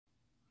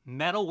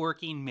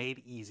Metalworking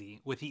made easy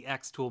with the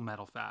xTool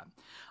Metal Fab.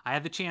 I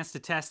had the chance to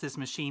test this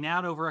machine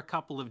out over a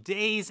couple of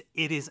days.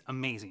 It is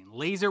amazing.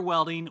 Laser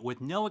welding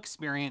with no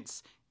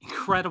experience,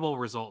 incredible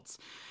results.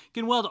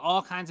 You can weld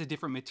all kinds of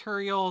different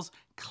materials,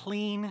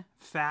 clean,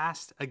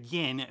 fast,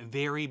 again,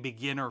 very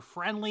beginner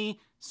friendly,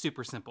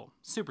 super simple,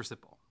 super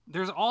simple.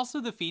 There's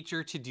also the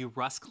feature to do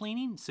rust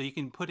cleaning, so you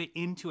can put it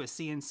into a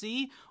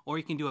CNC or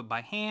you can do it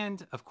by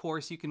hand. Of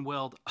course, you can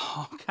weld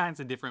all kinds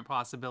of different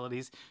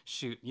possibilities.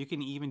 Shoot, you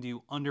can even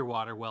do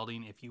underwater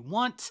welding if you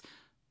want.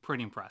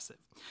 Pretty impressive.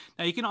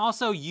 Now you can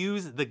also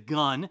use the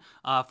gun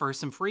for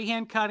some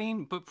freehand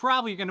cutting, but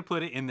probably you're gonna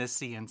put it in the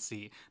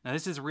CNC. Now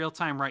this is real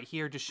time right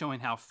here, just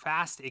showing how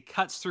fast it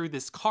cuts through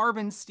this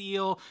carbon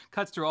steel,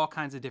 cuts through all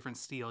kinds of different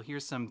steel.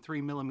 Here's some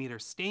 3mm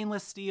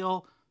stainless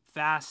steel,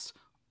 fast,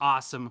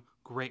 awesome,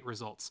 great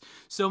results.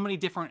 So many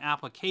different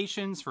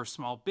applications for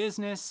small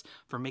business,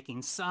 for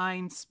making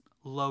signs,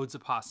 loads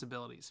of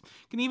possibilities.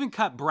 You can even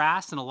cut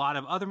brass and a lot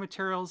of other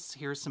materials.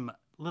 Here's some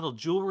little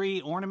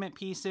jewelry, ornament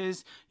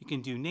pieces. You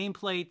can do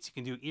nameplates, you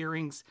can do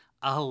earrings,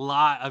 a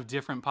lot of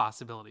different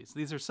possibilities.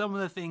 These are some of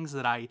the things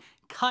that I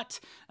cut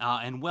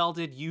and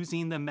welded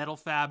using the Metal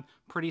Fab.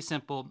 Pretty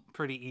simple,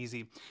 pretty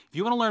easy. If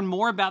you want to learn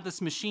more about this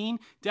machine,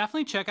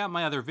 definitely check out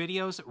my other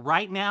videos.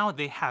 Right now,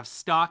 they have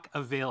stock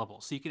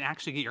available, so you can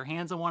actually get your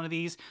hands on one of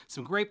these.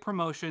 Some great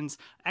promotions,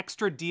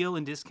 extra deal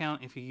and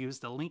discount if you use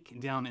the link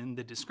down in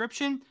the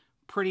description.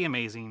 Pretty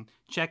amazing.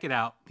 Check it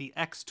out, the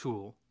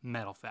xTool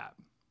Metal Fab.